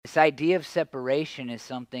This idea of separation is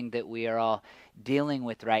something that we are all dealing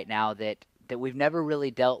with right now that we've never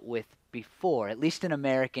really dealt with before, at least in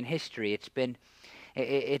American history.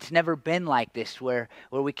 It's never been like this where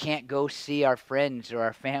we can't go see our friends or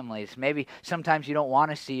our families. Maybe sometimes you don't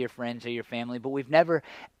want to see your friends or your family, but we've never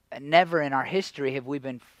in our history have we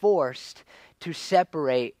been forced to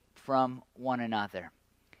separate from one another.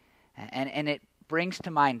 And it brings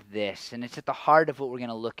to mind this, and it's at the heart of what we're going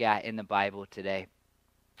to look at in the Bible today.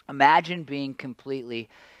 Imagine being completely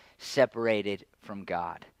separated from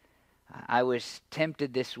God. I was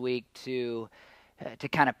tempted this week to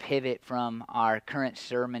kind of pivot from our current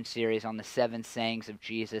sermon series on the 7 sayings of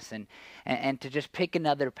Jesus and to just pick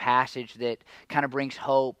another passage that kind of brings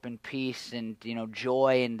hope and peace and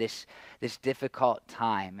joy in this difficult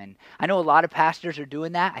time. And I know a lot of pastors are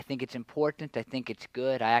doing that. I think it's important. I think it's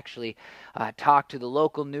good. I actually talked to the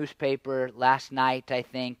local newspaper last night, I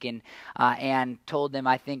think, and told them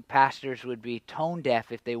I think pastors would be tone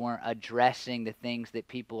deaf if they weren't addressing the things that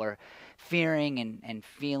people are fearing and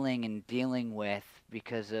feeling and dealing with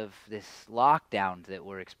because of this lockdown that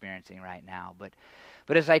we're experiencing right now.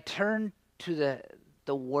 But as I turn to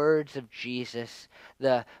the words of Jesus,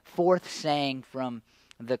 the 4th saying from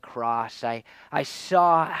the cross, I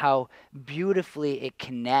saw how beautifully it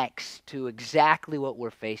connects to exactly what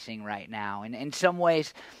we're facing right now. And in some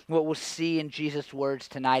ways, what we'll see in Jesus' words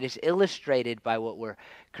tonight is illustrated by what we're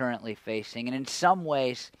currently facing. And in some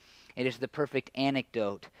ways, it is the perfect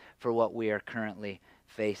anecdote for what we are currently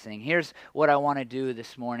facing. Here's what I want to do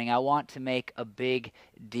this morning. I want to make a big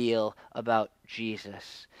deal about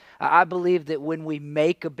Jesus. I believe that when we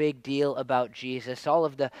make a big deal about Jesus, all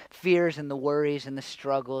of the fears and the worries and the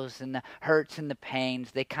struggles and the hurts and the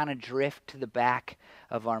pains, they kind of drift to the back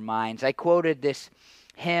of our minds. I quoted this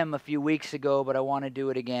hymn a few weeks ago, but I want to do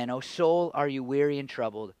it again. "O soul, are you weary and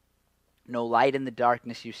troubled? No light in the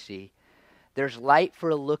darkness you see. There's light for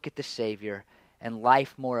a look at the Savior and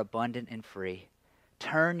life more abundant and free.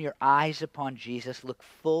 Turn your eyes upon Jesus, look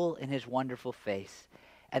full in his wonderful face,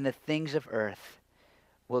 and the things of earth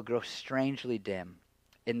will grow strangely dim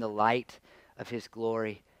in the light of his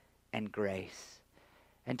glory and grace."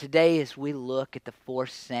 And today, as we look at the 4th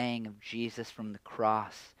saying of Jesus from the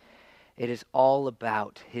cross, it is all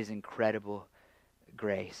about his incredible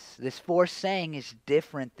grace. This 4th saying is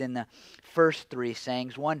different than the first 3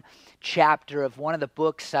 sayings. One chapter of one of the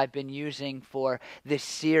books I've been using for this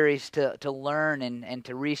series to learn and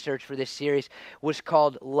to research for this series was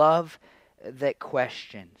called Love That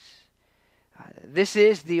Questions. This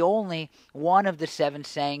is the only one of the 7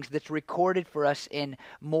 sayings that's recorded for us in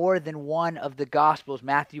more than one of the Gospels,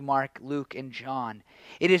 Matthew, Mark, Luke, and John.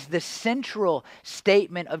 It is the central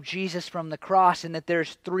statement of Jesus from the cross in that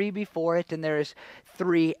there's 3 before it and there is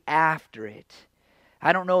 3 after it.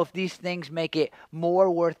 I don't know if these things make it more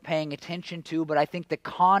worth paying attention to, but I think the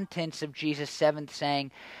contents of Jesus' 7th saying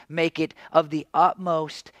make it of the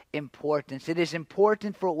utmost importance. It is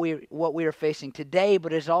important for what we are facing today,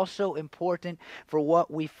 but it is also important for what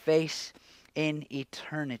we face in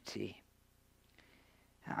eternity.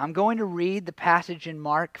 I'm going to read the passage in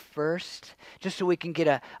Mark first, just so we can get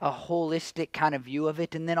a holistic kind of view of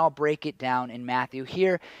it, and then I'll break it down in Matthew.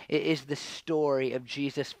 Here is the story of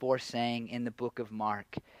Jesus' 4th saying in the book of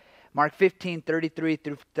Mark. Mark 15:33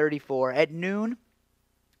 through 34. "At noon,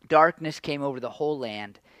 darkness came over the whole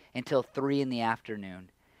land until 3 in the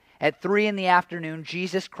afternoon. At 3 in the afternoon,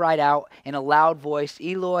 Jesus cried out in a loud voice,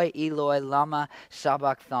 'Eloi, Eloi, lama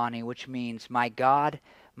sabachthani,' which means, my God,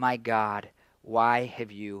 why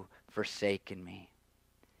have you forsaken me?"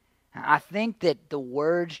 I think that the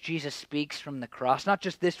words Jesus speaks from the cross, not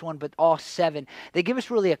just this one, but all 7, they give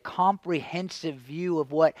us really a comprehensive view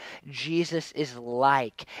of what Jesus is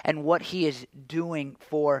like and what he is doing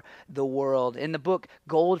for the world. In the book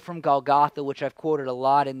Gold from Golgotha, which I've quoted a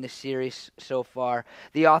lot in this series so far,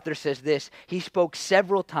 the author says this: "He spoke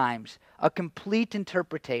several times, a complete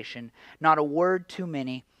interpretation, not a word too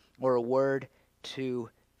many or a word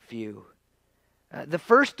too few." The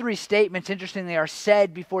first 3 statements, interestingly, are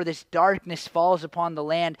said before this darkness falls upon the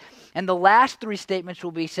land. And the last 3 statements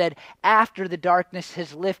will be said after the darkness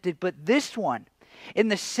has lifted. But this one, in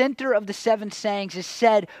the center of the 7 sayings, is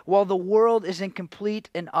said while the world is in complete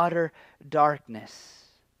and utter darkness.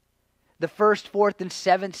 The 1st, 4th, and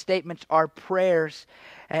 7th statements are prayers,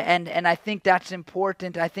 and I think that's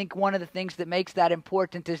important. I think one of the things that makes that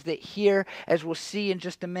important is that here, as we'll see in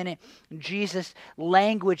just a minute, Jesus'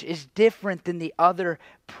 language is different than the other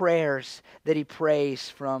prayers that he prays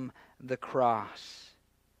from the cross.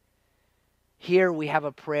 Here we have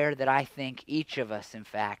a prayer that I think each of us, in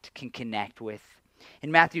fact, can connect with.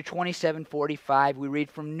 In Matthew 27:45, we read,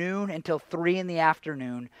 "From noon until 3 in the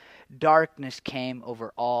afternoon, darkness came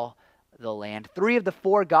over all the land." 3 of the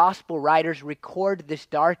 4 gospel writers record this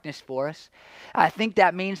darkness for us. I think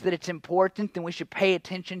that means that it's important and we should pay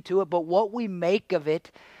attention to it, but what we make of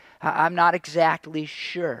it, I'm not exactly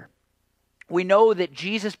sure. We know that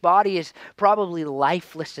Jesus' body is probably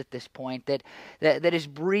lifeless at this point, that his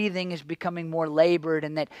breathing is becoming more labored,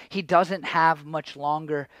 and that he doesn't have much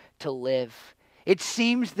longer to live. It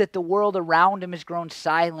seems that the world around him has grown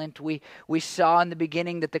silent. We saw in the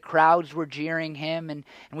beginning that the crowds were jeering him, and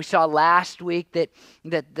we saw last week that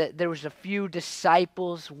there was a few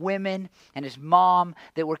disciples, women, and his mom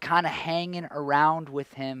that were kind of hanging around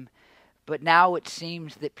with him. But now it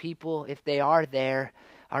seems that people, if they are there,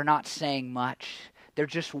 are not saying much. They're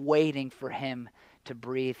just waiting for him to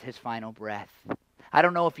breathe his final breath. I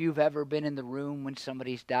don't know if you've ever been in the room when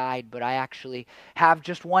somebody's died, but I actually have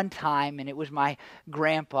just one time, and it was my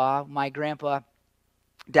grandpa. My grandpa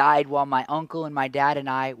died while my uncle and my dad and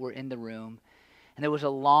I were in the room. And there was a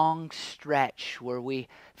long stretch where we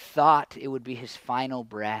thought it would be his final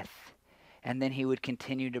breath, and then he would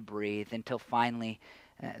continue to breathe until finally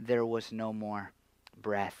there was no more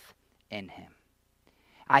breath in him.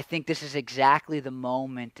 I think this is exactly the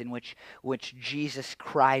moment in which Jesus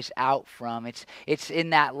cries out from. It's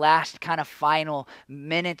in that last kind of final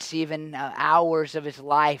minutes, even hours of his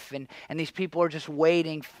life, and these people are just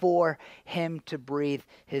waiting for him to breathe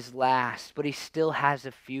his last. But he still has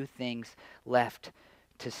a few things left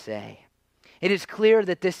to say. It is clear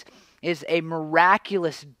that this is a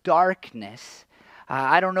miraculous darkness.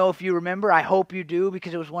 I don't know if you remember, I hope you do,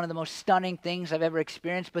 because it was one of the most stunning things I've ever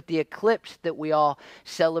experienced, but the eclipse that we all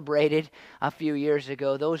celebrated a few years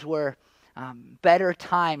ago, those were better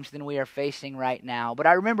times than we are facing right now. But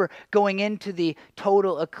I remember going into the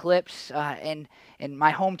total eclipse in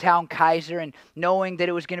my hometown, Kaiser, and knowing that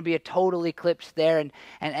it was going to be a total eclipse there,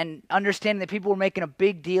 and understanding that people were making a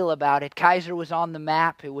big deal about it. Kaiser was on the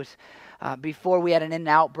map. It was before we had an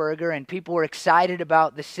In-N-Out Burger, and people were excited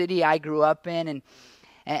about the city I grew up in,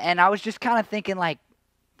 and I was just kind of thinking, like,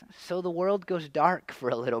 so the world goes dark for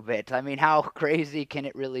a little bit. I mean, how crazy can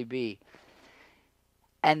it really be?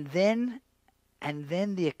 And then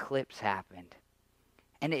the eclipse happened,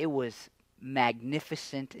 and it was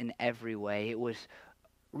magnificent in every way. It was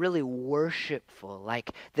really worshipful,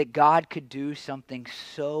 like that God could do something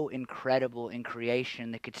so incredible in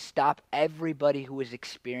creation that could stop everybody who was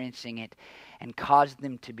experiencing it and cause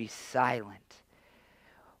them to be silent.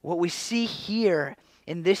 What we see here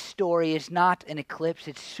in this story is not an eclipse,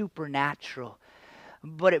 it's supernatural.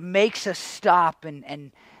 But it makes us stop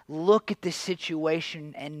and look at this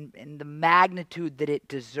situation and the magnitude that it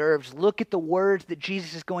deserves. Look at the words that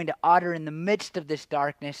Jesus is going to utter in the midst of this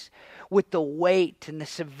darkness with the weight and the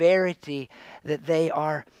severity that they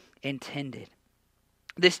are intended.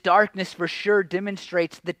 This darkness for sure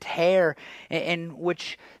demonstrates the terror in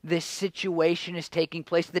which this situation is taking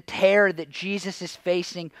place, the terror that Jesus is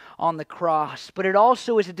facing on the cross. But it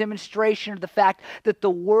also is a demonstration of the fact that the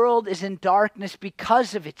world is in darkness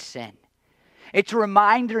because of its sin. It's a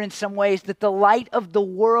reminder in some ways that the light of the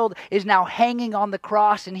world is now hanging on the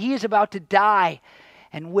cross, and he is about to die.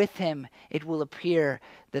 And with him, it will appear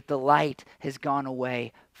that the light has gone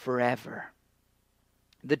away forever.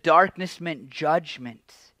 The darkness meant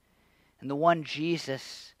judgment. And the one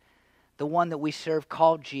Jesus, the one that we serve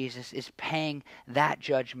called Jesus, is paying that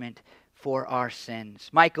judgment for our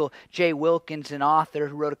sins. Michael J. Wilkins, an author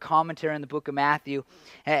who wrote a commentary on the book of Matthew,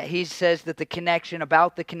 he says that the connection of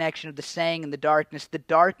the saying in the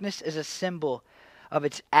darkness is a symbol of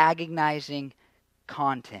its agonizing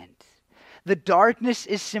content. The darkness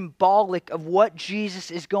is symbolic of what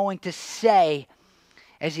Jesus is going to say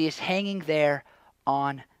as he is hanging there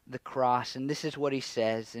on the cross. And this is what he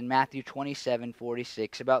says in Matthew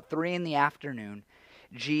 27:46. About 3 in the afternoon,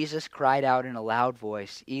 Jesus cried out in a loud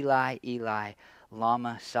voice, "Eli, Eli,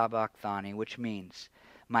 lama sabachthani," which means,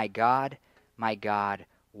 my God,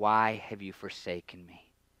 why have you forsaken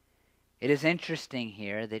me?" It is interesting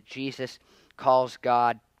here that Jesus calls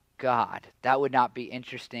God God. That would not be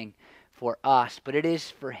interesting for us, but it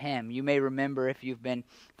is for him. You may remember, if you've been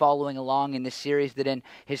following along in this series, that in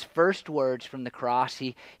his first words from the cross,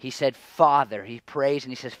 he said Father. He prays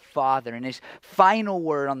and he says Father. And his final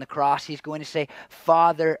word on the cross, he's going to say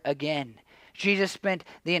Father again. Jesus spent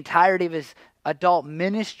the entirety of his adult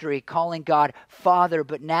ministry calling God Father,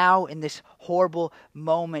 but now in this horrible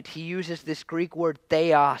moment, he uses this Greek word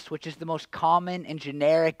theos, which is the most common and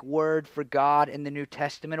generic word for God in the New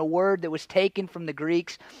Testament, a word that was taken from the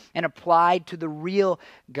Greeks and applied to the real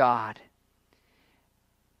God.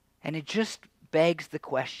 And it just begs the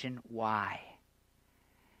question, why?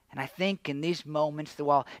 And I think in these moments that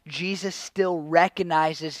while Jesus still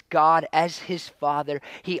recognizes God as his Father,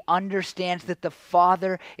 he understands that the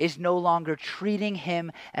Father is no longer treating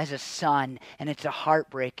him as a son, and it's a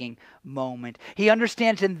heartbreaking moment. He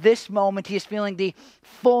understands in this moment he is feeling the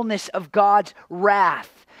fullness of God's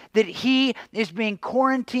wrath, that he is being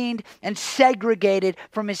quarantined and segregated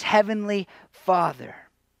from his heavenly Father.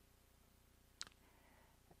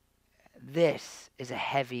 This is a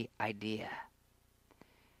heavy idea.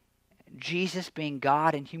 Jesus, being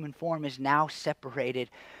God in human form, is now separated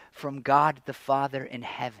from God the Father in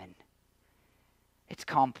heaven. It's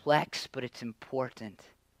complex, but it's important.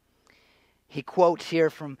 He quotes here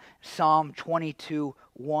from Psalm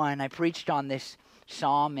 22:1. I preached on this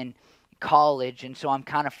psalm in college, and so I'm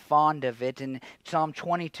kind of fond of it. And Psalm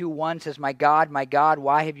 22:1 says, my God,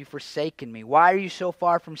 why have you forsaken me? Why are you so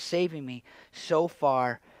far from saving me, so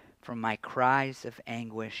far from my cries of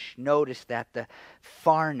anguish? Notice that the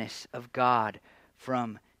farness of God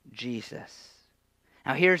from Jesus.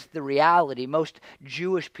 Now here's the reality. Most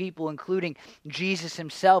Jewish people, including Jesus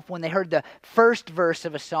himself, when they heard the first verse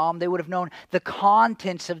of a psalm, they would have known the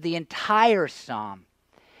contents of the entire psalm.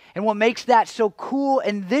 And what makes that so cool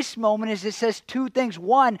in this moment is it says two things.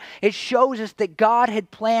 One, it shows us that God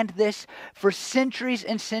had planned this for centuries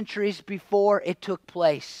and centuries before it took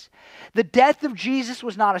place. The death of Jesus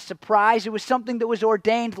was not a surprise. It was something that was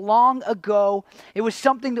ordained long ago. It was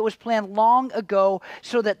something that was planned long ago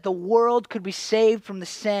so that the world could be saved from the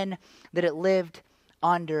sin that it lived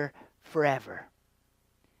under forever.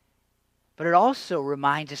 But it also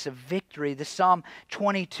reminds us of victory. The Psalm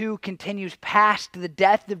 22 continues past the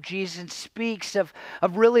death of Jesus and speaks of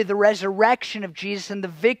really the resurrection of Jesus and the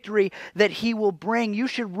victory that he will bring. You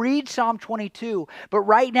should read Psalm 22, but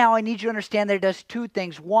right now I need you to understand that it does two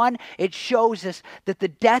things. One, it shows us that the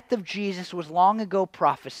death of Jesus was long ago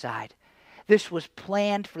prophesied. This was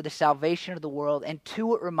planned for the salvation of the world. And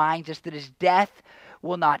two, it reminds us that his death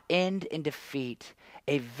will not end in defeat.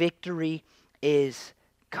 A victory is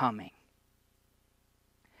coming.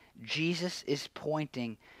 Jesus is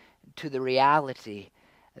pointing to the reality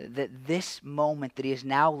that this moment that he is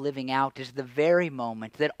now living out is the very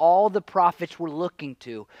moment that all the prophets were looking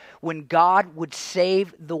to when God would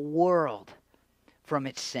save the world from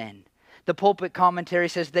its sin. The pulpit commentary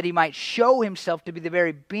says that he might show himself to be the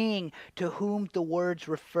very being to whom the words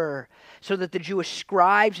refer, so that the Jewish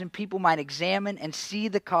scribes and people might examine and see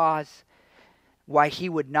the cause why he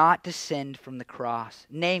would not descend from the cross,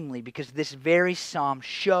 namely because this very psalm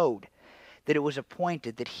showed that it was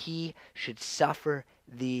appointed that he should suffer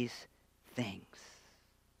these things.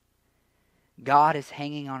 God is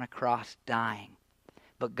hanging on a cross dying,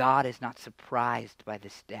 but God is not surprised by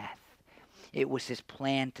this death. It was his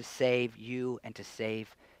plan to save you and to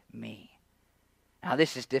save me. Now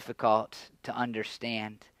this is difficult to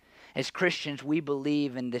understand. As Christians, we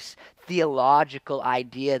believe in this theological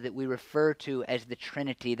idea that we refer to as the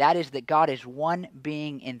Trinity. That is that God is one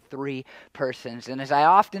being in three persons. And as I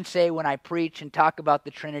often say when I preach and talk about the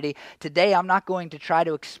Trinity, today I'm not going to try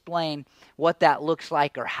to explain what that looks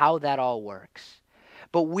like or how that all works.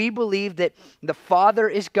 But we believe that the Father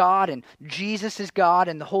is God and Jesus is God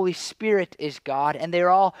and the Holy Spirit is God. And they're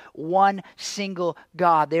all one single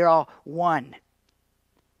God. They're all one.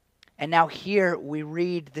 And now here we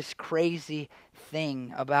read this crazy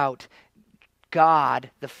thing about God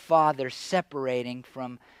the Father separating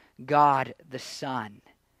from God the Son.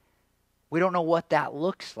 We don't know what that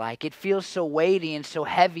looks like. It feels so weighty and so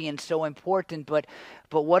heavy and so important, but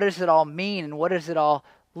what does it all mean and what does it all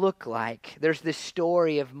look like? There's this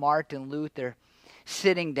story of Martin Luther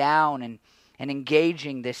sitting down and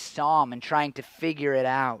engaging this psalm and trying to figure it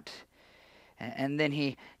out. And then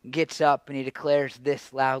he gets up and he declares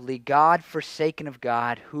this loudly, God forsaken of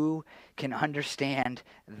God, who can understand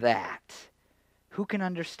that? Who can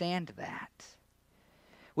understand that?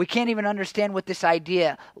 We can't even understand what this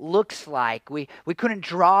idea looks like. We couldn't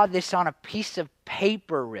draw this on a piece of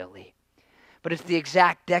paper, really. But it's the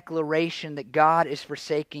exact declaration that God is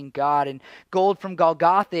forsaking God. And Gold from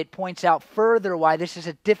Golgotha, it points out further why this is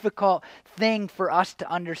a difficult thing for us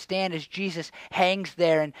to understand as Jesus hangs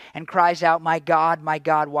there and cries out, my God,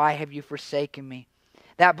 why have you forsaken me?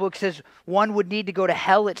 That book says one would need to go to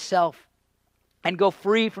hell itself and go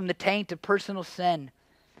free from the taint of personal sin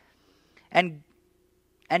and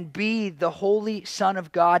be the holy Son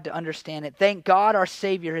of God to understand it. Thank God our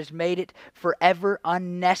Savior has made it forever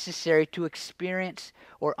unnecessary to experience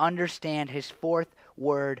or understand his fourth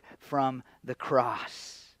word from the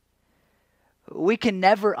cross. We can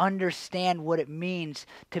never understand what it means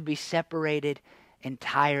to be separated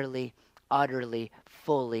entirely, utterly,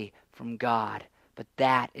 fully from God. But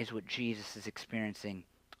that is what Jesus is experiencing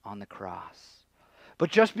on the cross. But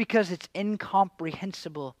just because it's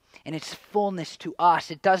incomprehensible in its fullness to us,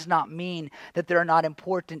 it does not mean that there are not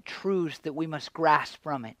important truths that we must grasp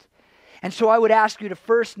from it. And so I would ask you to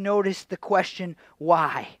first notice the question,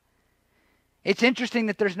 why? It's interesting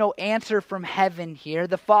that there's no answer from heaven here.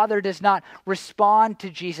 The Father does not respond to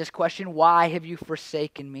Jesus' question, why have you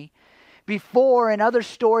forsaken me? Before, in other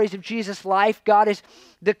stories of Jesus' life, God has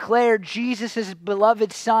declared Jesus as his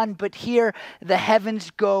beloved Son, but here the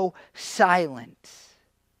heavens go silent.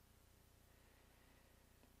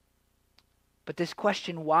 But this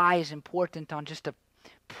question, why, is important on just a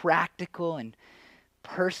practical and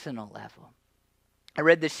personal level. I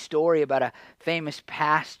read this story about a famous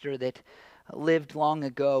pastor that lived long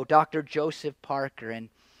ago, Dr. Joseph Parker, and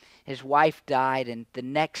his wife died, and the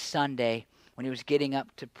next Sunday, when he was getting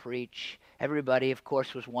up to preach, everybody, of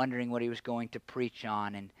course, was wondering what he was going to preach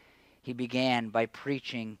on, and he began by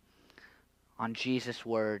preaching on Jesus'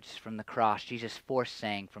 words from the cross, Jesus' forced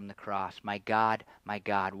saying from the cross, my God,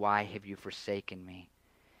 why have you forsaken me?"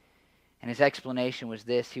 And his explanation was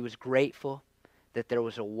this: he was grateful that there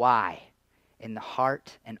was a why in the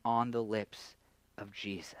heart and on the lips of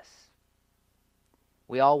Jesus.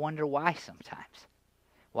 We all wonder why sometimes.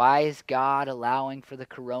 Why is God allowing for the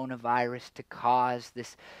coronavirus to cause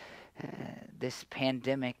this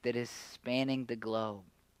pandemic that is spanning the globe?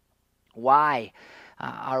 Why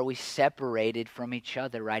are we separated from each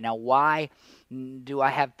other right now? Why do I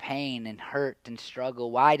have pain and hurt and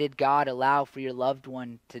struggle? Why did God allow for your loved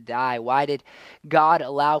one to die? Why did God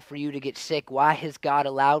allow for you to get sick? Why has God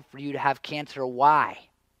allowed for you to have cancer? Why?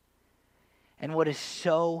 And what is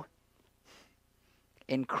so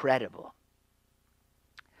incredible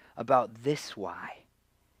about this why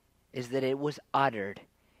is that it was uttered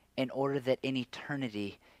in order that in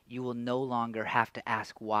eternity you will no longer have to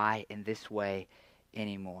ask why in this way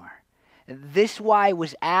anymore. This why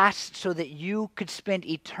was asked so that you could spend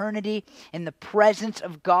eternity in the presence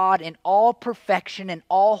of God in all perfection and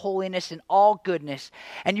all holiness and all goodness.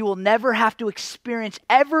 And you will never have to experience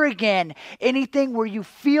ever again anything where you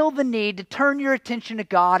feel the need to turn your attention to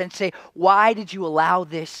God and say, why did you allow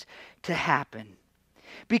this to happen?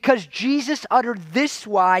 Because Jesus uttered this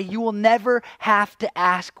why, you will never have to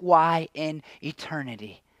ask why in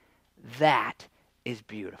eternity. That is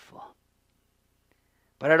beautiful.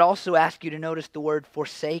 But I'd also ask you to notice the word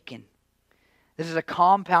forsaken. This is a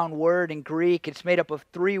compound word in Greek. It's made up of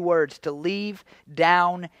three words: to leave,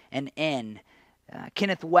 down, and in.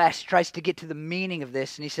 Kenneth West tries to get to the meaning of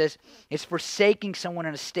this, and he says it's forsaking someone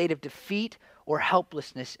in a state of defeat or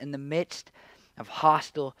helplessness in the midst of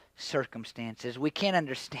hostile circumstances. We can't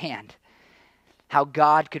understand how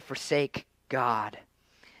God could forsake God.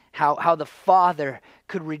 How the Father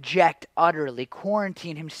could reject utterly,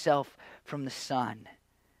 quarantine himself from the Son.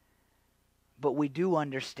 But we do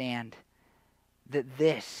understand that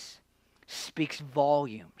this speaks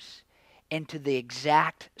volumes into the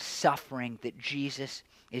exact suffering that Jesus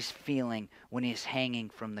is feeling when he is hanging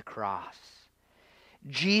from the cross.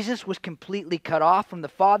 Jesus was completely cut off from the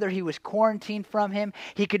Father. He was quarantined from him.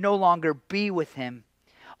 He could no longer be with him.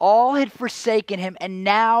 All had forsaken him, and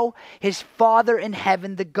now his Father in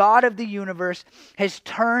heaven, the God of the universe, has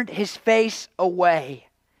turned his face away.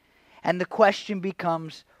 And the question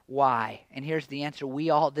becomes, why? And here's the answer: we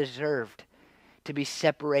all deserved to be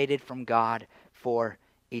separated from God for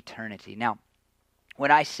eternity. Now, when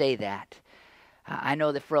I say that, I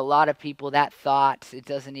know that for a lot of people that thought, it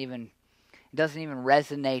doesn't even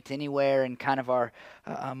resonate anywhere in kind of our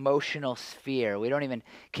emotional sphere. We don't even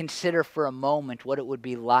consider for a moment what it would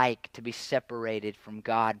be like to be separated from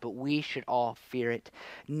God, but we should all fear it.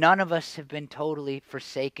 None of us have been totally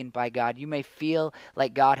forsaken by God. You may feel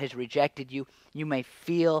like God has rejected you. You may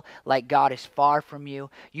feel like God is far from you.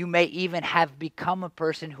 You may even have become a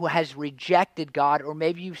person who has rejected God, or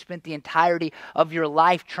maybe you've spent the entirety of your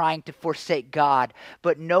life trying to forsake God.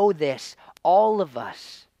 But know this, all of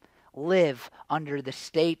us live under the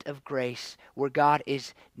state of grace where God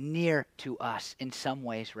is near to us in some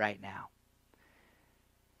ways right now.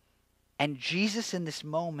 And Jesus in this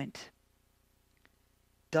moment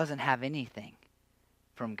doesn't have anything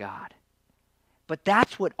from God. But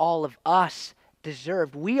that's what all of us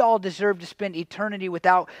deserved. We all deserve to spend eternity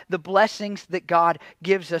without the blessings that God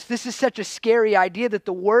gives us. This is such a scary idea that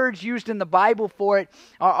the words used in the Bible for it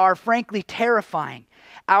are frankly terrifying.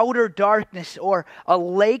 Outer darkness, or a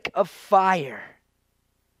lake of fire.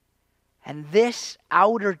 And this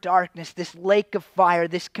outer darkness, this lake of fire,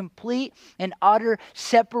 this complete and utter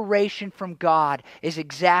separation from God is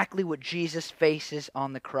exactly what Jesus faces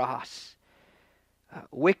on the cross.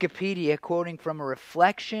 Wikipedia, quoting from a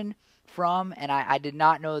reflection from, and I did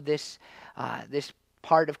not know this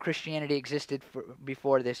part of Christianity existed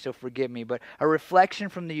before this, so forgive me, but a reflection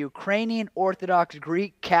from the Ukrainian Orthodox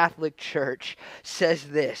Greek Catholic Church says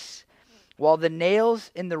this: while the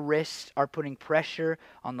nails in the wrists are putting pressure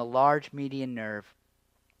on the large median nerve,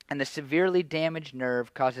 and the severely damaged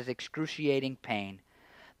nerve causes excruciating pain,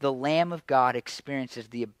 the Lamb of God experiences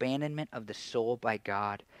the abandonment of the soul by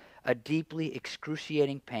God, a deeply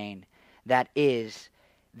excruciating pain that is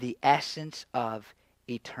the essence of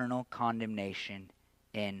eternal condemnation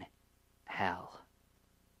in hell.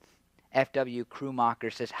 F.W.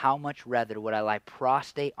 Krummacher says, how much rather would I lie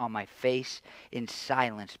prostrate on my face in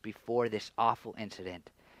silence before this awful incident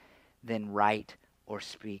than write or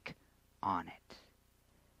speak on it.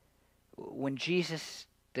 When Jesus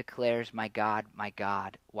declares, my God,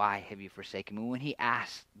 why have you forsaken me? When he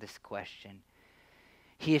asks this question,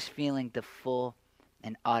 he is feeling the full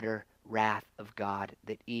and utter wrath of God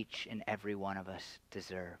that each and every one of us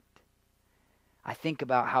deserved. I think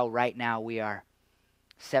about how right now we are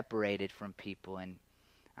separated from people, and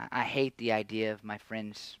I hate the idea of my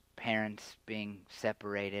friend's parents being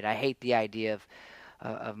separated. I hate the idea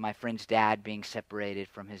of my friend's dad being separated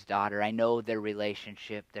from his daughter. I know their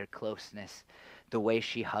relationship, their closeness, the way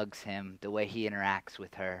she hugs him, the way he interacts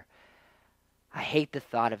with her. I hate the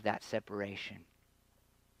thought of that separation.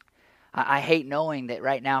 I hate knowing that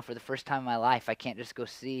right now, for the first time in my life, I can't just go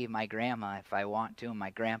see my grandma if I want to, and my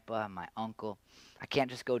grandpa, and my uncle. I can't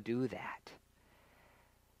just go do that.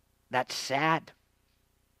 That's sad.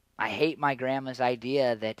 I hate my grandma's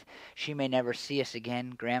idea that she may never see us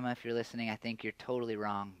again. Grandma, if you're listening, I think you're totally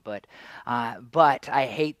wrong. But I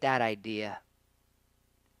hate that idea.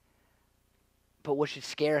 But what should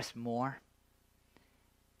scare us more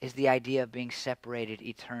is the idea of being separated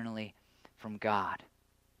eternally from God.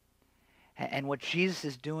 And what Jesus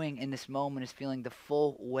is doing in this moment is feeling the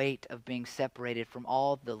full weight of being separated from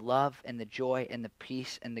all the love and the joy and the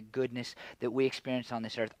peace and the goodness that we experience on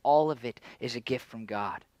this earth. All of it is a gift from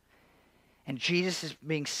God. And Jesus is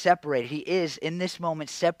being separated. He is, in this moment,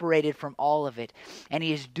 separated from all of it. And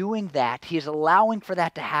he is doing that. He is allowing for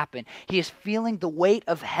that to happen. He is feeling the weight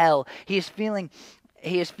of hell. He is feeling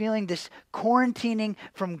this quarantining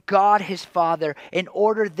from God his Father in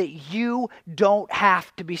order that you don't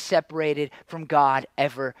have to be separated from God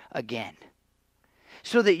ever again.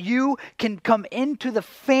 So that you can come into the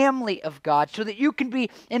family of God, so that you can be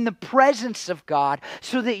in the presence of God,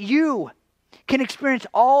 so that you can experience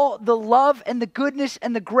all the love and the goodness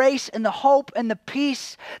and the grace and the hope and the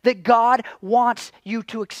peace that God wants you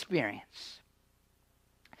to experience.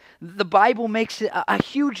 The Bible makes a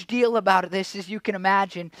huge deal about this, as you can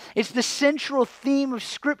imagine. It's the central theme of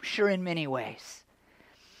Scripture in many ways.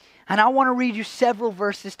 And I want to read you several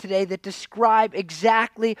verses today that describe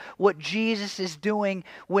exactly what Jesus is doing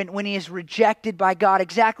when he is rejected by God,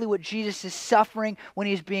 exactly what Jesus is suffering when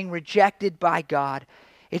he is being rejected by God.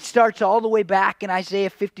 It starts all the way back in Isaiah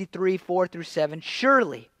 53, 4 through 7.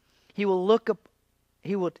 Surely he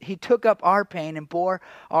took up our pain and bore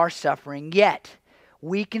our suffering, yet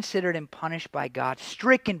we considered him punished by God,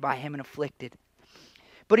 stricken by him and afflicted.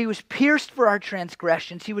 But he was pierced for our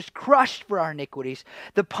transgressions. He was crushed for our iniquities.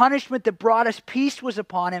 The punishment that brought us peace was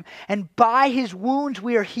upon him, and by his wounds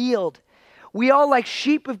we are healed. We all like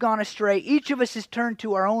sheep have gone astray. Each of us has turned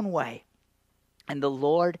to our own way. And the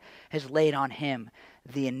Lord has laid on him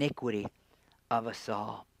the iniquity of us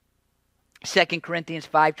all. 2 Corinthians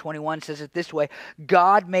 5:21 says it this way: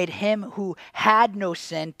 God made him who had no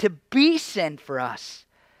sin to be sin for us,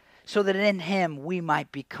 so that in him we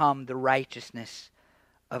might become the righteousness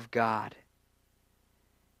of God.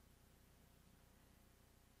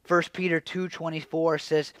 1 Peter 2:24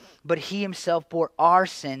 says, but he himself bore our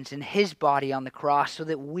sins in his body on the cross, so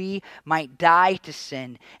that we might die to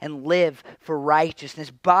sin and live for righteousness.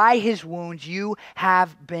 By his wounds you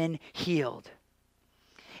have been healed.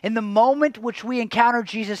 In the moment which we encounter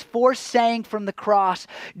Jesus saying from the cross,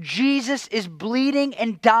 Jesus is bleeding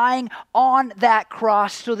and dying on that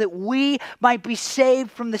cross so that we might be saved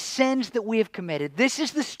from the sins that we have committed. This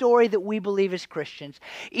is the story that we believe as Christians.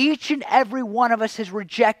 Each and every one of us has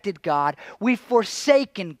rejected God. We've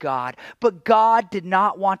forsaken God, but God did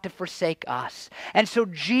not want to forsake us. And so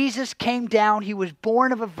Jesus came down. He was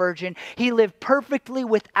born of a virgin. He lived perfectly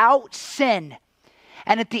without sin.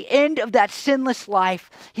 And at the end of that sinless life,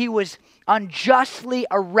 he was unjustly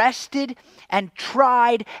arrested and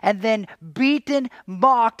tried and then beaten,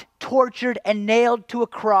 mocked, tortured, and nailed to a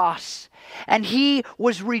cross. And he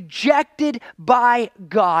was rejected by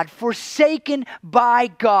God, forsaken by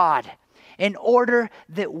God, in order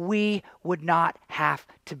that we would not have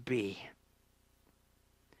to be.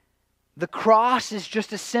 The cross is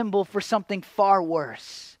just a symbol for something far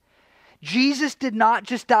worse. Jesus did not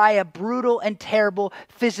just die a brutal and terrible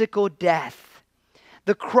physical death.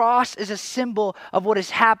 The cross is a symbol of what is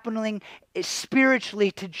happening spiritually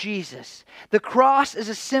to Jesus. The cross is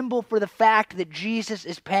a symbol for the fact that Jesus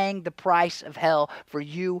is paying the price of hell for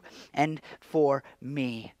you and for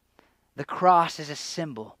me. The cross is a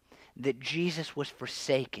symbol that Jesus was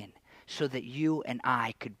forsaken so that you and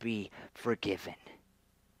I could be forgiven.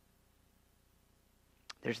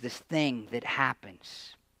 There's this thing that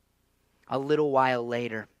happens a little while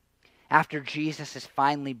later. After Jesus has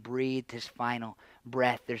finally breathed his final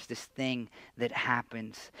breath, there's this thing that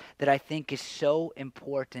happens that I think is so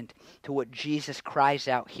important to what Jesus cries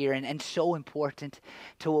out here and so important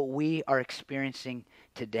to what we are experiencing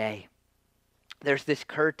today. There's this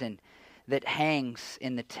curtain that hangs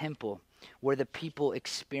in the temple where the people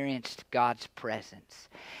experienced God's presence.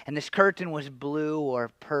 And this curtain was blue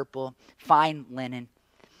or purple, fine linen.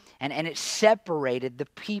 And it separated the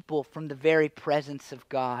people from the very presence of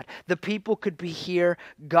God. The people could be here.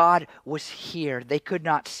 God was here. They could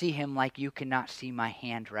not see him like you cannot see my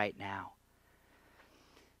hand right now.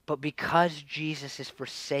 But because Jesus is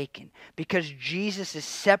forsaken, because Jesus is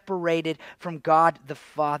separated from God the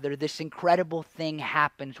Father, this incredible thing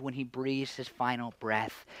happens when he breathes his final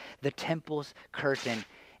breath. The temple's curtain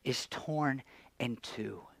is torn in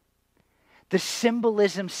two. The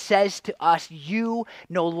symbolism says to us, you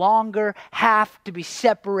no longer have to be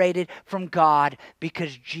separated from God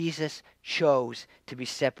because Jesus chose to be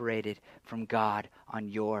separated from God on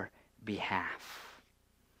your behalf.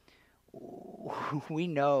 We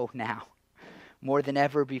know now more than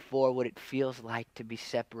ever before what it feels like to be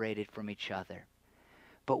separated from each other.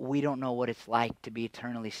 But we don't know what it's like to be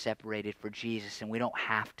eternally separated for Jesus, and we don't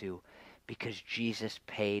have to because Jesus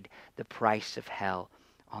paid the price of hell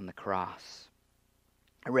on the cross.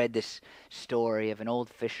 I read this story of an old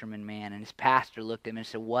fisherman man, and his pastor looked at him and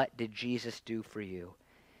said, "What did Jesus do for you?"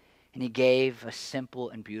 And he gave a simple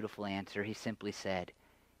and beautiful answer. He simply said,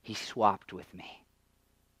 "He swapped with me."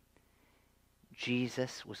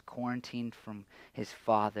 Jesus was quarantined from his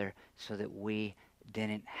Father so that we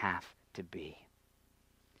didn't have to be.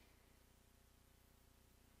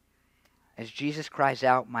 As Jesus cries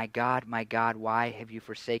out, my God, why have you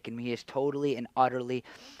forsaken me?" He is totally and utterly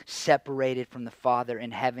separated from the Father in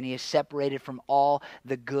heaven. He is separated from all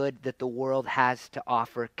the good that the world has to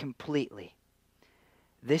offer completely.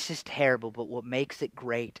 This is terrible, but what makes it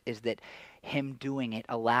great is that him doing it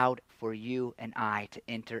allowed for you and I to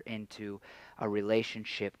enter into a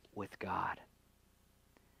relationship with God.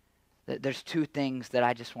 There's two things that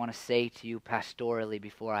I just want to say to you pastorally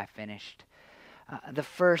before I finished. The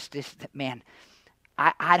first is that, man,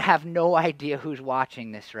 I'd have no idea who's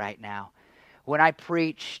watching this right now. When I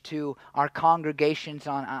preach to our congregation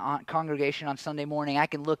on Sunday morning, I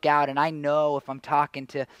can look out and I know if I'm talking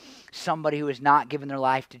to somebody who has not given their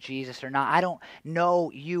life to Jesus or not. I don't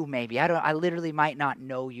know you maybe. I literally might not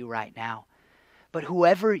know you right now. But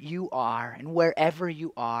whoever you are and wherever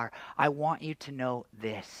you are, I want you to know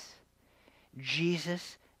this.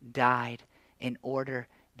 Jesus died in order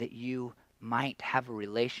that you might have a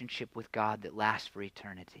relationship with God that lasts for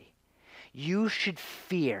eternity. You should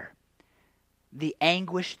fear the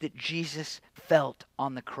anguish that Jesus felt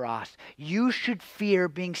on the cross. You should fear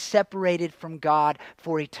being separated from God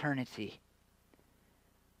for eternity.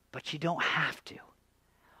 But you don't have to.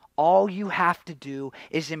 All you have to do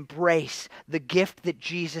is embrace the gift that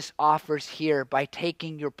Jesus offers here by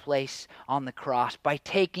taking your place on the cross, by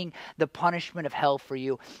taking the punishment of hell for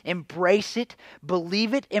you. Embrace it,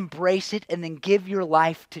 believe it, embrace it, and then give your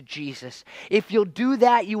life to Jesus. If you'll do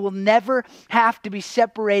that, you will never have to be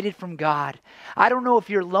separated from God. I don't know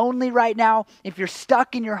if you're lonely right now, if you're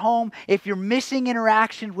stuck in your home, if you're missing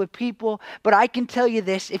interaction with people, but I can tell you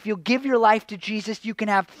this, if you'll give your life to Jesus, you can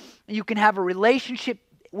have a relationship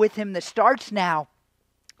with him that starts now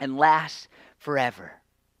and lasts forever.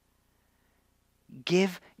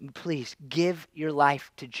 Please give your life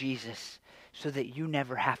to Jesus so that you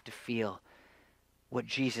never have to feel what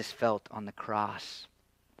Jesus felt on the cross.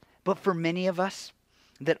 But for many of us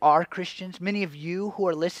that are Christians, many of you who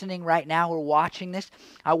are listening right now or watching this,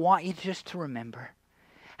 I want you just to remember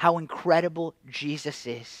how incredible Jesus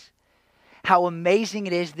is. How amazing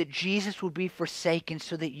it is that Jesus would be forsaken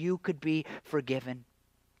so that you could be forgiven.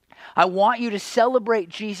 I want you to celebrate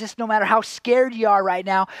Jesus no matter how scared you are right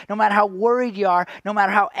now, no matter how worried you are, no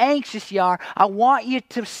matter how anxious you are. I want you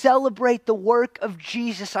to celebrate the work of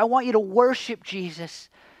Jesus. I want you to worship Jesus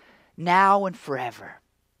now and forever.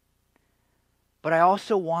 But I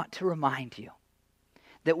also want to remind you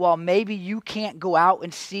that while maybe you can't go out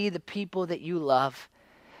and see the people that you love,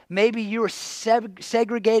 Maybe you are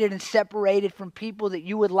segregated and separated from people that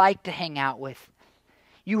you would like to hang out with.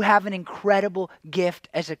 You have an incredible gift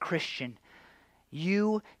as a Christian.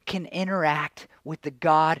 You can interact with the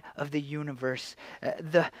God of the universe.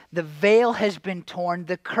 The veil has been torn.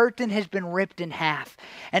 The curtain has been ripped in half.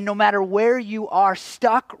 And no matter where you are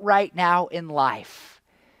stuck right now in life,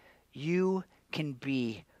 you can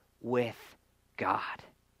be with God.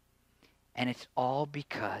 And it's all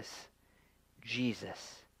because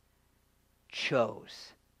Jesus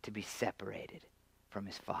chose to be separated from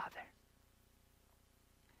his Father.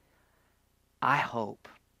 I hope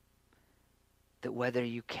that whether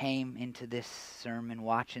you came into this sermon,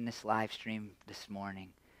 watching this live stream this morning,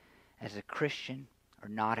 as a Christian or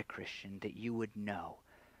not a Christian, that you would know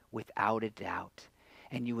without a doubt,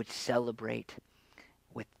 and you would celebrate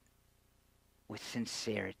with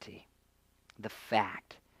sincerity the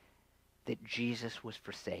fact that Jesus was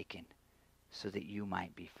forsaken so that you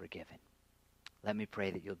might be forgiven. Let me pray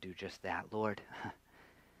that you'll do just that. Lord,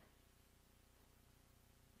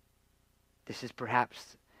 this is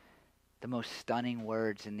perhaps the most stunning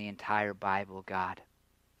words in the entire Bible, God.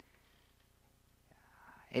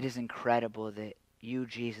 It is incredible that you,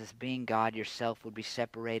 Jesus, being God yourself, would be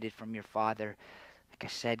separated from your Father. Like I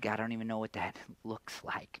said, God, I don't even know what that looks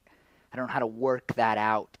like. I don't know how to work that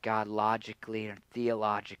out, God, logically or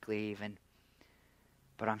theologically even.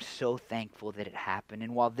 But I'm so thankful that it happened.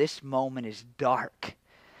 And while this moment is dark,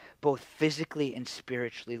 both physically and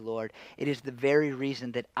spiritually, Lord, it is the very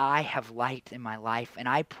reason that I have light in my life. And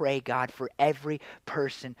I pray, God, for every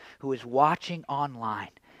person who is watching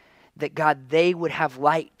online, that, God, they would have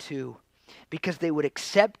light too, because they would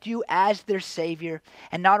accept you as their Savior.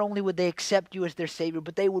 And not only would they accept you as their Savior,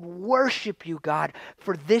 but they would worship you, God,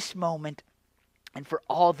 for this moment and for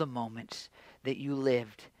all the moments that you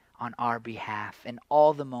lived on our behalf and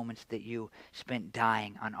all the moments that you spent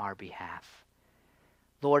dying on our behalf.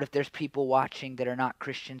 Lord, if there's people watching that are not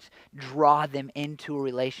Christians, draw them into a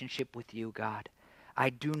relationship with you, God.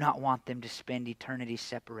 I do not want them to spend eternity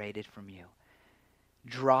separated from you.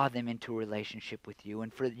 Draw them into a relationship with you.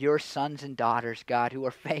 And for your sons and daughters, God, who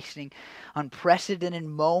are facing unprecedented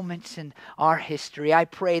moments in our history, I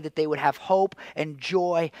pray that they would have hope and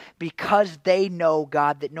joy because they know,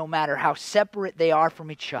 God, that no matter how separate they are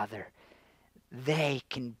from each other, they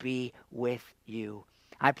can be with you.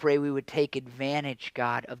 I pray we would take advantage,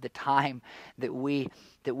 God, of the time that we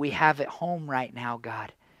have at home right now,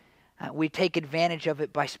 God. We take advantage of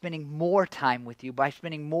it by spending more time with you, by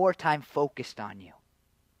spending more time focused on you.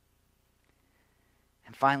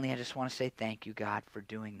 And finally, I just want to say thank you, God, for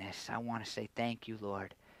doing this. I want to say thank you,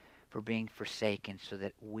 Lord, for being forsaken so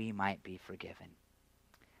that we might be forgiven.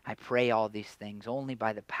 I pray all these things only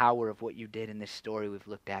by the power of what you did in this story we've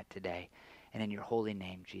looked at today. And in your holy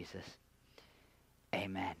name, Jesus.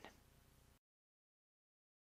 Amen.